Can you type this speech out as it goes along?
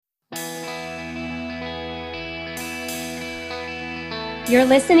You're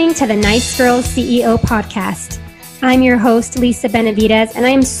listening to the Nice Girls CEO podcast. I'm your host, Lisa Benavides, and I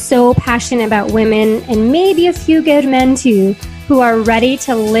am so passionate about women and maybe a few good men too, who are ready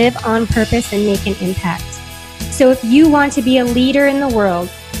to live on purpose and make an impact. So if you want to be a leader in the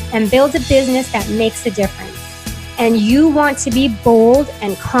world and build a business that makes a difference, and you want to be bold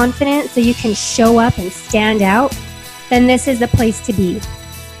and confident so you can show up and stand out, then this is the place to be.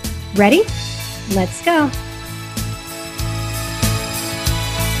 Ready? Let's go.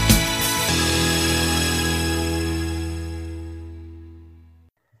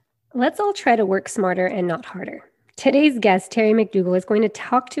 Let's all try to work smarter and not harder. Today's guest, Terry McDougall, is going to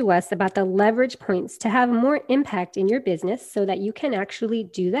talk to us about the leverage points to have more impact in your business so that you can actually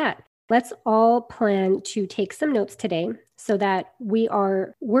do that. Let's all plan to take some notes today so that we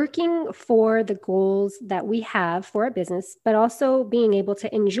are working for the goals that we have for our business, but also being able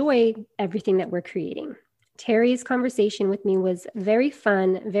to enjoy everything that we're creating. Terry's conversation with me was very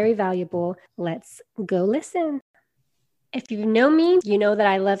fun, very valuable. Let's go listen. If you know me, you know that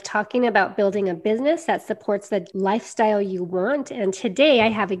I love talking about building a business that supports the lifestyle you want. And today I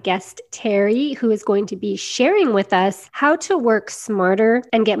have a guest, Terry, who is going to be sharing with us how to work smarter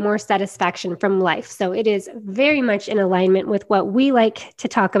and get more satisfaction from life. So it is very much in alignment with what we like to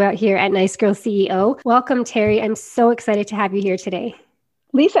talk about here at Nice Girl CEO. Welcome, Terry. I'm so excited to have you here today.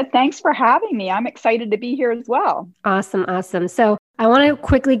 Lisa, thanks for having me. I'm excited to be here as well. Awesome. So I want to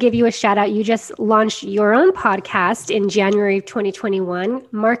quickly give you a shout out. You just launched your own podcast in January of 2021,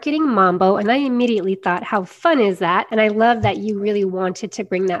 Marketing Mambo. And I immediately thought, how fun is that? And I love that you really wanted to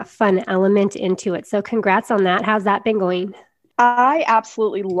bring that fun element into it. So congrats on that. How's that been going? I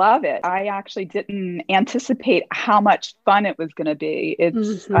absolutely love it. I actually didn't anticipate how much fun it was going to be.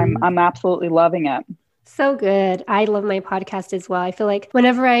 I'm absolutely loving it. So good. I love my podcast as well. I feel like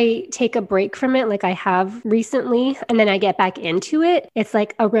whenever I take a break from it, like I have recently, and then I get back into it, it's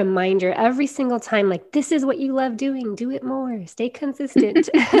like a reminder every single time, like, this is what you love doing. Do it more. Stay consistent.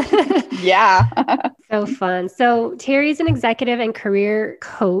 Yeah. So fun. So Terry's an executive and career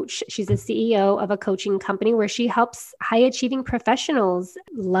coach. She's the CEO of a coaching company where she helps high achieving professionals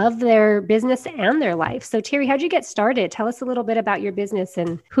love their business and their life. So Terry, how'd you get started? Tell us a little bit about your business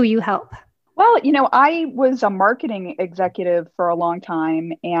and who you help. Well, I was a marketing executive for a long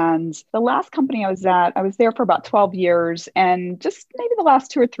time. And the last company I was at, I was there for about 12 years. And just maybe the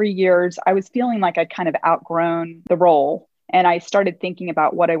last 2 or 3 years, I was feeling like I'd kind of outgrown the role. And I started thinking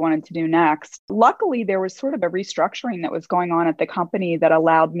about what I wanted to do next. Luckily, there was sort of a restructuring that was going on at the company that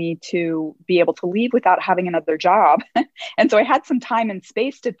allowed me to be able to leave without having another job. And so I had some time and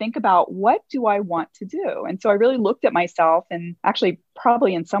space to think about, what do I want to do? And so I really looked at myself and actually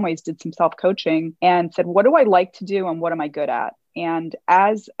probably in some ways did some self-coaching and said, what do I like to do and what am I good at? And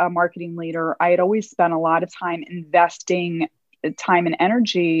as a marketing leader, I had always spent a lot of time investing time and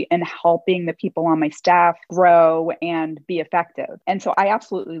energy in helping the people on my staff grow and be effective. And so I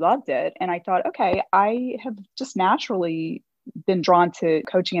absolutely loved it. And I thought, okay, I have just naturally been drawn to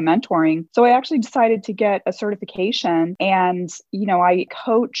coaching and mentoring. So I actually decided to get a certification. And, I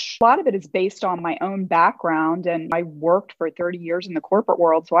coach. A lot of it is based on my own background. And I worked for 30 years in the corporate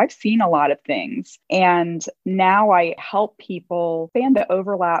world. So I've seen a lot of things. And now I help people expand the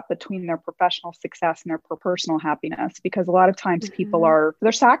overlap between their professional success and their personal happiness. Because a lot of times people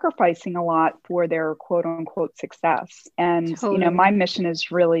they're sacrificing a lot for their quote unquote success. And, my mission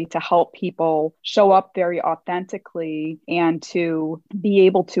is really to help people show up very authentically and to be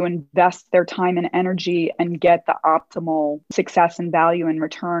able to invest their time and energy and get the optimal success and value in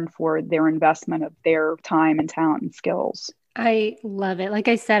return for their investment of their time and talent and skills. I love it. Like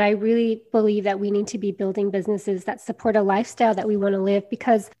I said, I really believe that we need to be building businesses that support a lifestyle that we want to live,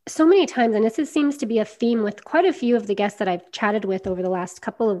 because so many times, and this seems to be a theme with quite a few of the guests that I've chatted with over the last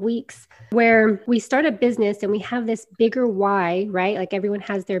couple of weeks, where we start a business and we have this bigger why, right? Like everyone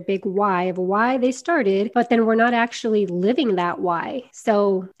has their big why of why they started, but then we're not actually living that why.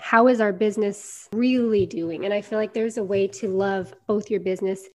 So how is our business really doing? And I feel like there's a way to love both your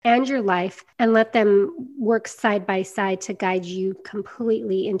business and your life and let them work side by side to guide you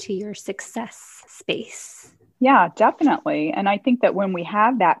completely into your success space. Yeah, definitely. And I think that when we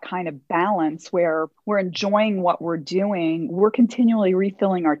have that kind of balance where we're enjoying what we're doing, we're continually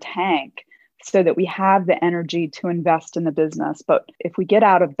refilling our tank so that we have the energy to invest in the business. But if we get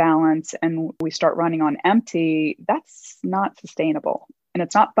out of balance and we start running on empty, that's not sustainable. And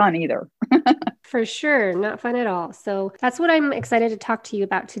it's not fun either. For sure. Not fun at all. So that's what I'm excited to talk to you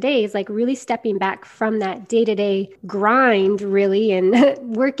about today is like really stepping back from that day-to-day grind, really, and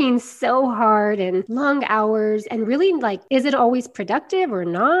working so hard and long hours and really like, is it always productive or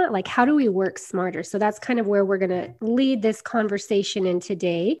not? Like, how do we work smarter? So that's kind of where we're going to lead this conversation in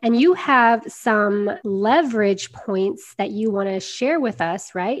today. And you have some leverage points that you want to share with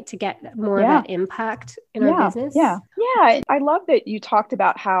us, right? To get more of that impact in our business. Yeah. I love that you talked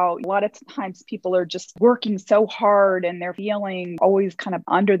about how a lot of times people are just working so hard and they're feeling always kind of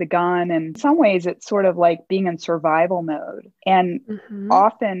under the gun. And in some ways, it's sort of like being in survival mode. And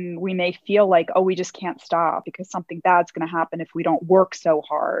often we may feel like, oh, we just can't stop because something bad's going to happen if we don't work so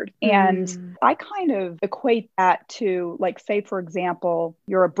hard. And I kind of equate that to, like, say, for example,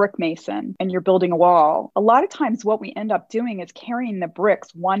 you're a brick mason and you're building a wall. A lot of times what we end up doing is carrying the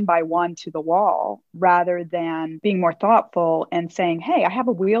bricks one by one to the wall rather than being more thoughtful and saying, hey, I have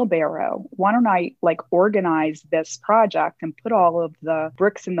a wheelbarrow. Why don't I like organize this project and put all of the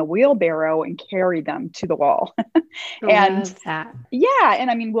bricks in the wheelbarrow and carry them to the wall? And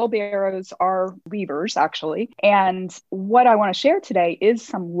I mean, wheelbarrows are levers actually. And what I want to share today is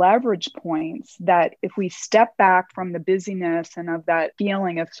some leverage points that if we step back from the busyness and of that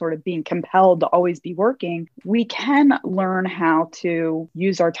feeling of sort of being compelled to always be working, we can learn how to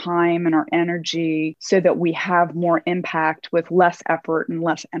use our time and our energy so that we have more impact with less effort and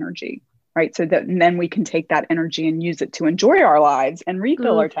less energy. Right. So that and then we can take that energy and use it to enjoy our lives and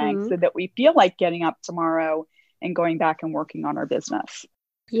refill our tanks so that we feel like getting up tomorrow and going back and working on our business.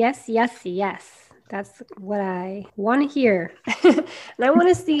 Yes. That's what I want to hear. And I want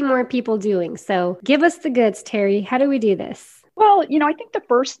to see more people doing. So give us the goods, Terry. How do we do this? Well, I think the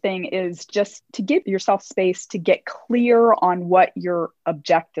first thing is just to give yourself space to get clear on what your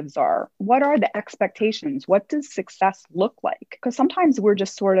objectives are. What are the expectations? What does success look like? Because sometimes we're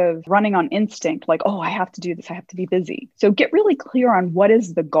just sort of running on instinct, like, oh, I have to do this. I have to be busy. So get really clear on what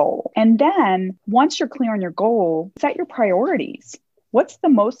is the goal. And then once you're clear on your goal, set your priorities. What's the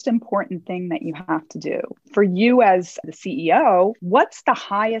most important thing that you have to do? For you as the CEO, what's the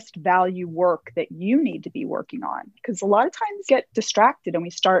highest value work that you need to be working on? Because a lot of times we get distracted and we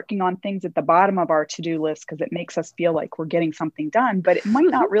start working on things at the bottom of our to-do list because it makes us feel like we're getting something done, but it might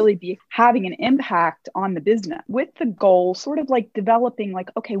not really be having an impact on the business. With the goal, sort of like developing like,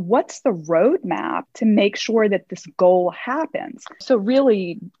 okay, what's the roadmap to make sure that this goal happens? So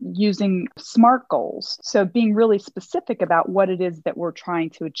really using SMART goals. So being really specific about what it is that we're trying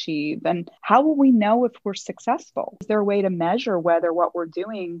to achieve and how will we know if we're successful? Is there a way to measure whether what we're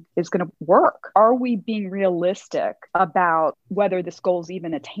doing is going to work? Are we being realistic about whether this goal is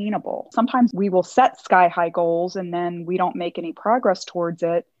even attainable? Sometimes we will set sky high goals and then we don't make any progress towards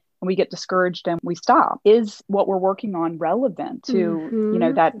it. And we get discouraged and we stop. Is what we're working on relevant to,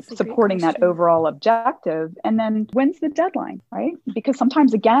 that supporting that overall objective? And then when's the deadline, right? Because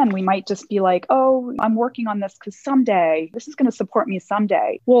sometimes, again, we might just be like, oh, I'm working on this because someday this is going to support me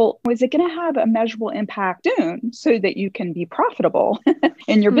someday. Well, is it going to have a measurable impact soon so that you can be profitable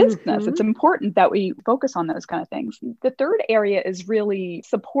in your business? It's important that we focus on those kind of things. The third area is really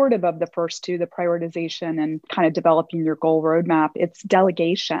supportive of the first two, the prioritization and kind of developing your goal roadmap. It's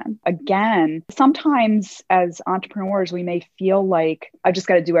delegation. Again, sometimes as entrepreneurs, we may feel like I've just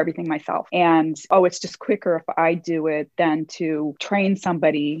got to do everything myself. And, oh, it's just quicker if I do it than to train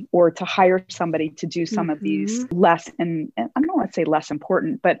somebody or to hire somebody to do some of these less, and I don't want to say less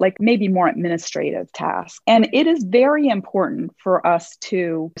important, but like maybe more administrative tasks. And it is very important for us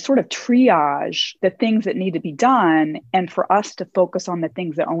to sort of triage the things that need to be done and for us to focus on the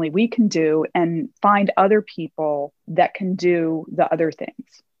things that only we can do and find other people that can do the other things.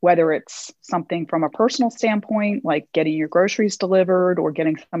 Whether it's something from a personal standpoint, like getting your groceries delivered or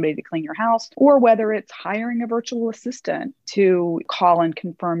getting somebody to clean your house, or whether it's hiring a virtual assistant to call and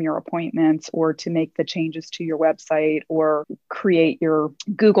confirm your appointments or to make the changes to your website or create your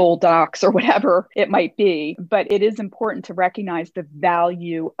Google Docs or whatever it might be. But it is important to recognize the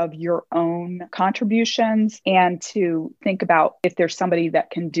value of your own contributions and to think about if there's somebody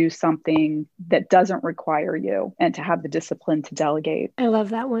that can do something that doesn't require you and to have the discipline to delegate. I love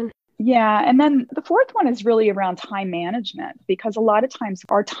that one. Yeah. And then the fourth one is really around time management, because a lot of times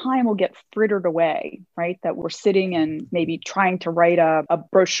our time will get frittered away, right? That we're sitting and maybe trying to write a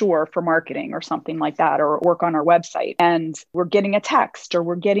brochure for marketing or something like that, or work on our website. And we're getting a text or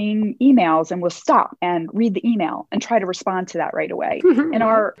we're getting emails and we'll stop and read the email and try to respond to that right away. And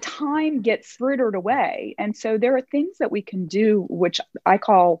our time gets frittered away. And so there are things that we can do, which I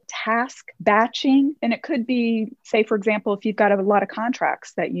call task batching. And it could be, say, for example, if you've got a lot of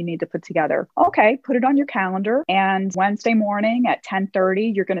contracts that you need to put together. Okay, put it on your calendar. And Wednesday morning at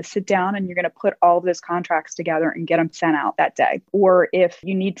 10:30, you're going to sit down and you're going to put all of those contracts together and get them sent out that day. Or if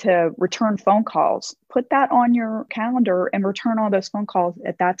you need to return phone calls, put that on your calendar and return all those phone calls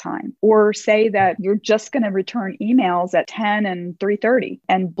at that time. Or say that you're just going to return emails at 10 and 3:30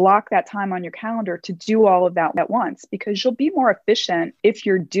 and block that time on your calendar to do all of that at once, because you'll be more efficient if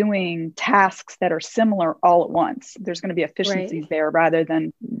you're doing tasks that are similar all at once. There's going to be efficiencies there rather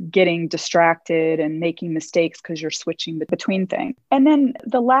than getting distracted and making mistakes because you're switching between things. And then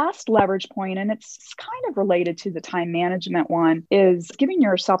the last leverage point, and it's kind of related to the time management one, is giving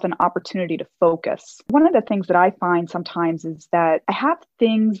yourself an opportunity to focus. One of the things that I find sometimes is that I have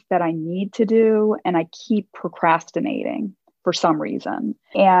things that I need to do and I keep procrastinating for some reason.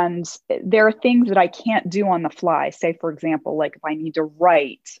 And there are things that I can't do on the fly. Say, for example, like if I need to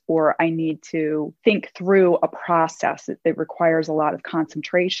write or I need to think through a process that requires a lot of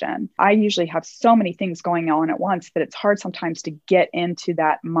concentration. I usually have so many things going on at once that it's hard sometimes to get into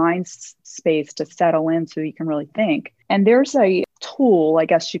that mind space to settle in so you can really think. And there's a tool, I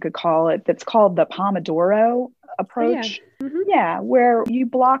guess you could call it, that's called the Pomodoro approach. Oh, yeah. Mm-hmm. Yeah, where you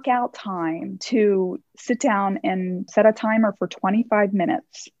block out time to sit down and set a timer for 25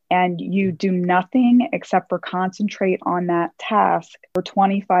 minutes and you do nothing except for concentrate on that task for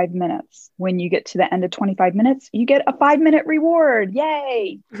 25 minutes. When you get to the end of 25 minutes, you get a 5-minute reward.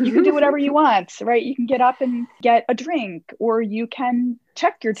 Yay! You can do whatever you want, right? You can get up and get a drink, or you can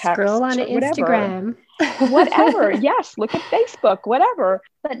check your text. Scroll on Instagram. Whatever. Yes. Look at Facebook, whatever.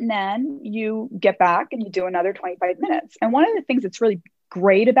 But then you get back and you do another 25 minutes. And one of the things that's really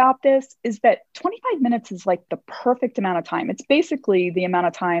great about this is that 25 minutes is like the perfect amount of time. It's basically the amount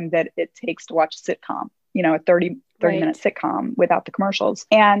of time that it takes to watch a sitcom, a 30 minute sitcom without the commercials.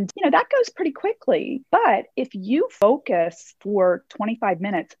 And, that goes pretty quickly. But if you focus for 25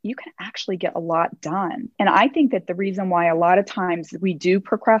 minutes, you can actually get a lot done. And I think that the reason why a lot of times we do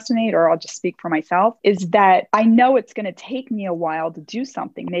procrastinate, or I'll just speak for myself, is that I know it's going to take me a while to do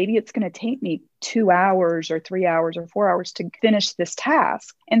something. Maybe it's going to take me 2 hours or 3 hours or 4 hours to finish this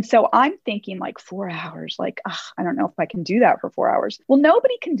task. And so I'm thinking like 4 hours, like, I don't know if I can do that for 4 hours. Well,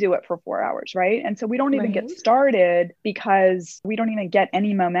 nobody can do it for 4 hours, right? And so we don't even get started because we don't even get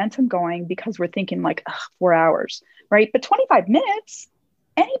any momentum going because we're thinking like 4 hours, right? But 25 minutes,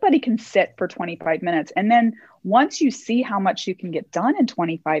 anybody can sit for 25 minutes. And then once you see how much you can get done in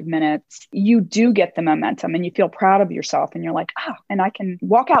 25 minutes, you do get the momentum and you feel proud of yourself. And you're like, and I can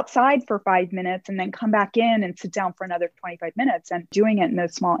walk outside for 5 minutes and then come back in and sit down for another 25 minutes. And doing it in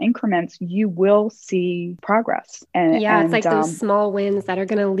those small increments, you will see progress. It's like those small wins that are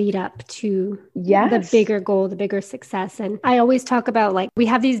going to lead up to the bigger goal, the bigger success. And I always talk about like, we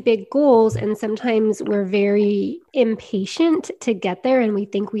have these big goals and sometimes we're very impatient to get there. And we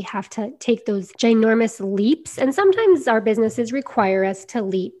think we have to take those ginormous leaps. And sometimes our businesses require us to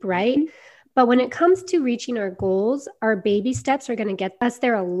leap, right? But when it comes to reaching our goals, our baby steps are going to get us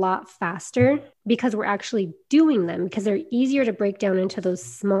there a lot faster because we're actually doing them, because they're easier to break down into those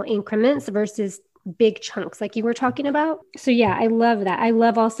small increments versus big chunks like you were talking about. So yeah, I love that. I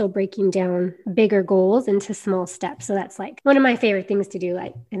love also breaking down bigger goals into small steps. So that's like one of my favorite things to do.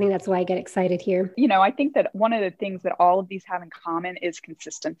 I think that's why I get excited here. I think that one of the things that all of these have in common is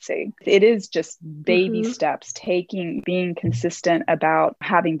consistency. It is just baby steps, being consistent about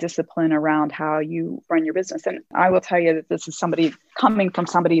having discipline around how you run your business. And I will tell you that this is coming from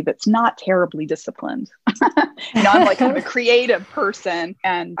somebody that's not terribly disciplined. I'm like kind of a creative person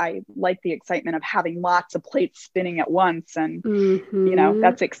and I like the excitement of having lots of plates spinning at once. And,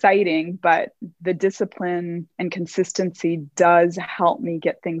 that's exciting, but the discipline and consistency does help me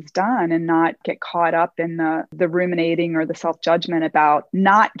get things done and not get caught up in the ruminating or the self-judgment about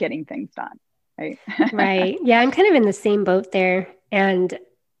not getting things done. Right. Right. Yeah. I'm kind of in the same boat there. And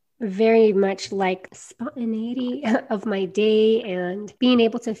very much like spontaneity of my day and being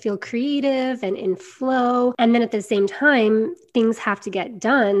able to feel creative and in flow. And then at the same time, things have to get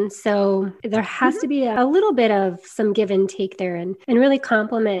done. So there has to be a little bit of some give and take there and really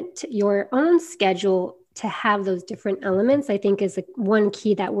complement your own schedule to have those different elements, I think is one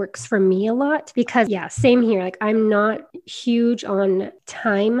key that works for me a lot because same here. Like I'm not huge on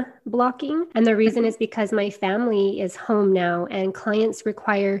time blocking. And the reason is because my family is home now and clients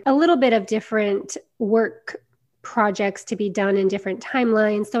require a little bit of different work projects to be done in different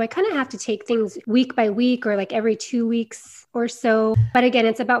timelines. So I kind of have to take things week by week or like every 2 weeks or so. But again,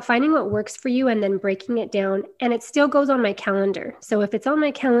 it's about finding what works for you and then breaking it down. And it still goes on my calendar. So if it's on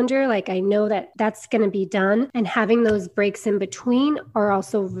my calendar, like I know that that's going to be done, and having those breaks in between are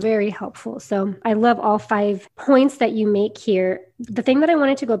also very helpful. So I love all 5 points that you make here. The thing that I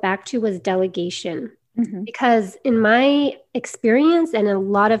wanted to go back to was delegation. Because in my experience and a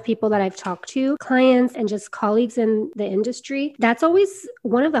lot of people that I've talked to, clients and just colleagues in the industry, that's always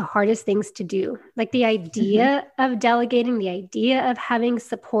one of the hardest things to do. Like the idea of delegating, the idea of having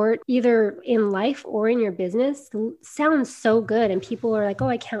support either in life or in your business sounds so good. And people are like, oh,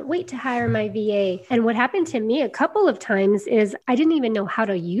 I can't wait to hire my VA. And what happened to me a couple of times is I didn't even know how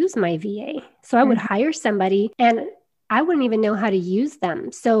to use my VA. So I would hire somebody and I wouldn't even know how to use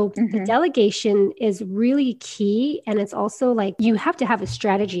them. So the delegation is really key. And it's also like you have to have a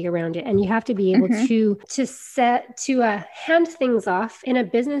strategy around it, and you have to be able to hand things off in a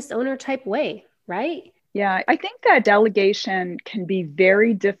business owner type way, right? Yeah, I think that delegation can be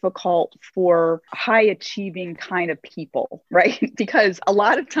very difficult for high achieving kind of people, right? Because a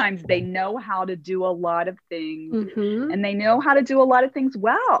lot of times they know how to do a lot of things and they know how to do a lot of things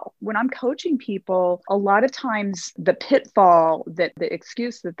well. When I'm coaching people, a lot of times the pitfall, that the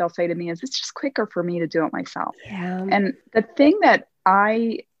excuse that they'll say to me is, it's just quicker for me to do it myself. Yeah. And the thing that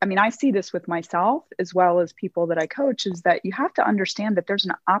I see this with myself as well as people that I coach, is that you have to understand that there's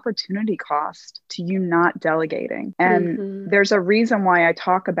an opportunity cost to you not delegating. And there's a reason why I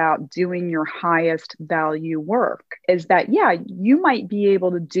talk about doing your highest value work, is that, yeah, you might be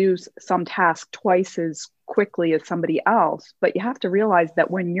able to do some task twice as quickly as somebody else, but you have to realize that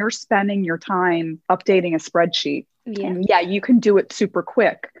when you're spending your time updating a spreadsheet, and you can do it super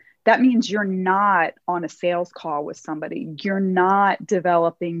quick, that means you're not on a sales call with somebody. You're not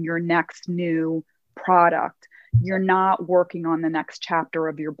developing your next new product. You're not working on the next chapter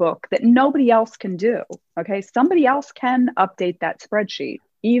of your book that nobody else can do. Okay. Somebody else can update that spreadsheet,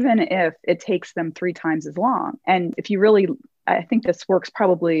 even if it takes them 3 times as long. And if you really, I think this works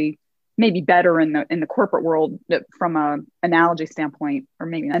probably maybe better in the corporate world from an analogy standpoint, or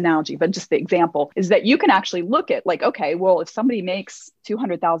maybe an analogy, but just the example is that you can actually look at like, okay, well, if somebody makes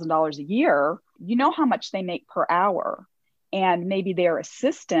 $200,000 a year, you know how much they make per hour. And maybe their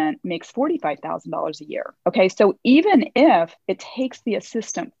assistant makes $45,000 a year. Okay. So even if it takes the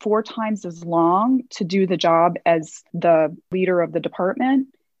assistant 4 times as long to do the job as the leader of the department,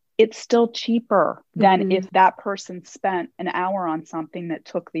 it's still cheaper than if that person spent an hour on something that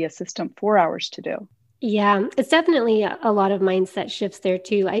took the assistant 4 hours to do. Yeah, it's definitely a lot of mindset shifts there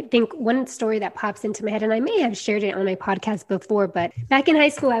too. I think one story that pops into my head, and I may have shared it on my podcast before, but back in high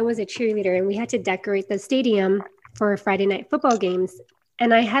school, I was a cheerleader and we had to decorate the stadium for Friday night football games.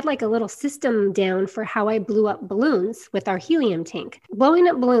 And I had like a little system down for how I blew up balloons with our helium tank, blowing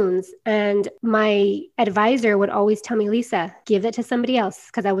up balloons. And my advisor would always tell me, Lisa, give it to somebody else,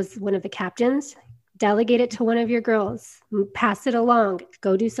 because I was one of the captains. Delegate it to one of your girls, pass it along,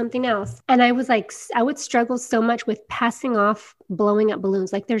 go do something else. And I was like, I would struggle so much with passing off blowing up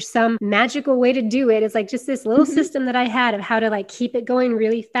balloons. Like there's some magical way to do it. It's like just this little system that I had of how to like keep it going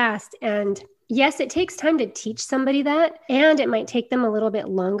really fast. And yes, it takes time to teach somebody that, and it might take them a little bit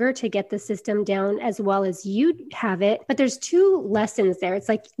longer to get the system down as well as you have it. But there's 2 lessons there. It's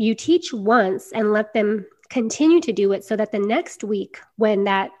like you teach once and let them continue to do it so that the next week when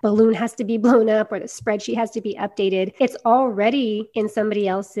that balloon has to be blown up or the spreadsheet has to be updated, it's already in somebody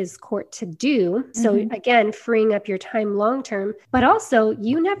else's court to do. So again, freeing up your time long-term, but also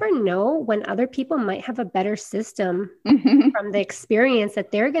you never know when other people might have a better system from the experience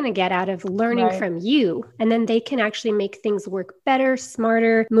that they're going to get out of learning from you. And then they can actually make things work better,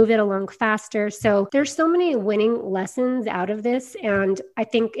 smarter, move it along faster. So there's so many winning lessons out of this. And I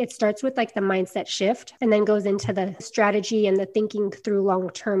think it starts with like the mindset shift, and then goes into the strategy and the thinking through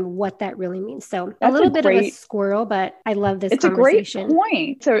long-term what that really means. So a little bit of a squirrel, but I love this conversation. It's a great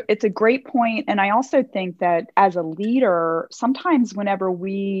point. So it's a great point. And I also think that as a leader, sometimes whenever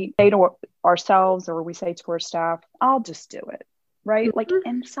we say to ourselves or we say to our staff, I'll just do it, right? Like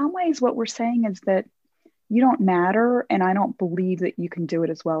in some ways, what we're saying is that you don't matter. And I don't believe that you can do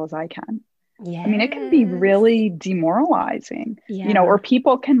it as well as I can. Yes. I mean, it can be really demoralizing, or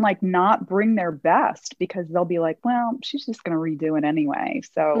people can like not bring their best because they'll be like, well, she's just going to redo it anyway.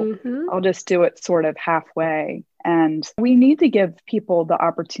 So I'll just do it sort of halfway. And we need to give people the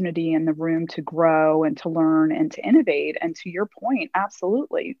opportunity and the room to grow and to learn and to innovate. And to your point,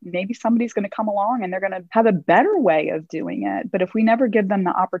 absolutely. Maybe somebody's going to come along and they're going to have a better way of doing it. But if we never give them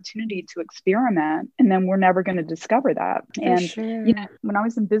the opportunity to experiment, and then we're never going to discover that. When I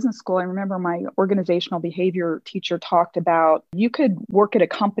was in business school, I remember my organizational behavior teacher talked about you could work at a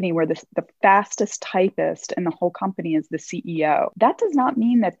company where the fastest typist in the whole company is the CEO. That does not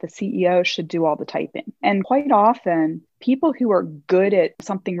mean that the CEO should do all the typing. And quite often, people who are good at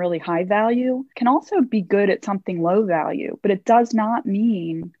something really high value can also be good at something low value, but it does not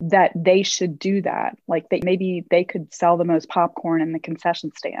mean that they should do that. Like maybe they could sell the most popcorn in the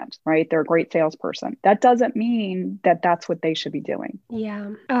concession stand, right? They're a great salesperson. That doesn't mean that that's what they should be doing.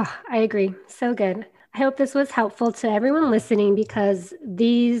 Yeah. Oh, I agree. So good. I hope this was helpful to everyone listening, because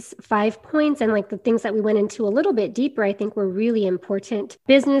these 5 points and like the things that we went into a little bit deeper, I think were really important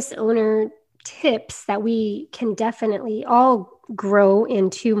business owner tips that we can definitely all grow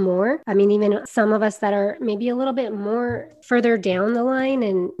into more. I mean, even some of us that are maybe a little bit more further down the line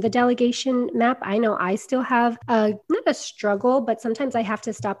in the delegation map, I know I still have not a struggle, but sometimes I have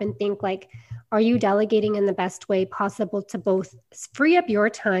to stop and think like, are you delegating in the best way possible to both free up your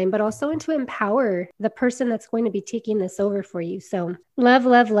time, but also and to empower the person that's going to be taking this over for you? So love,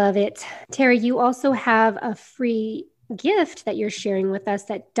 love, love it. Terry, you also have a free gift that you're sharing with us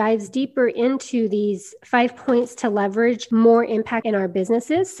that dives deeper into these 5 points to leverage more impact in our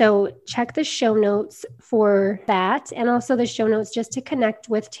businesses. So check the show notes for that, and also the show notes just to connect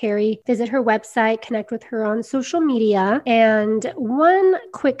with Terry. Visit her website, connect with her on social media. And one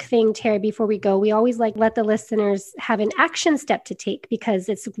quick thing, Terry, before we go, we always let the listeners have an action step to take, because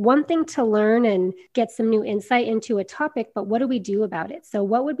it's one thing to learn and get some new insight into a topic, but what do we do about it? So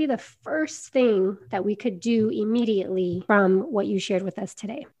what would be the first thing that we could do immediately from what you shared with us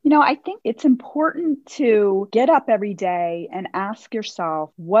today? I think it's important to get up every day and ask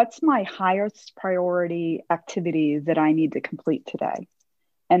yourself, what's my highest priority activities that I need to complete today?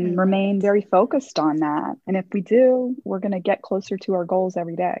 And remain very focused on that. And if we do, we're going to get closer to our goals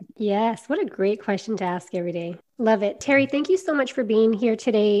every day. Yes. What a great question to ask every day. Love it. Terry, thank you so much for being here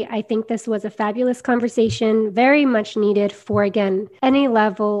today. I think this was a fabulous conversation, very much needed for, again, any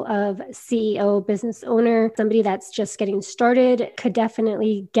level of CEO, business owner, somebody that's just getting started could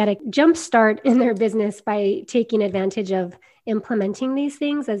definitely get a jump start in their business by taking advantage of implementing these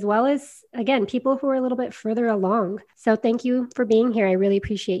things, as well as, again, people who are a little bit further along. So thank you for being here. I really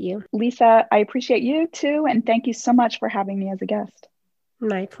appreciate you. Lisa, I appreciate you too. And thank you so much for having me as a guest.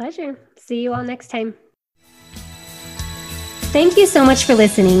 My pleasure. See you all next time. Thank you so much for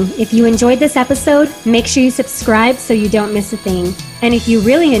listening. If you enjoyed this episode, make sure you subscribe so you don't miss a thing. And if you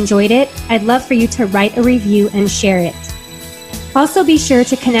really enjoyed it, I'd love for you to write a review and share it. Also, be sure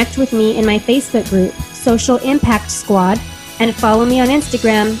to connect with me in my Facebook group, Social Impact Squad, and follow me on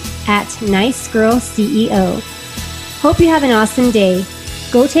Instagram at NiceGirlCEO. Hope you have an awesome day.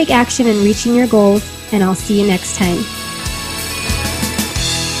 Go take action in reaching your goals, and I'll see you next time.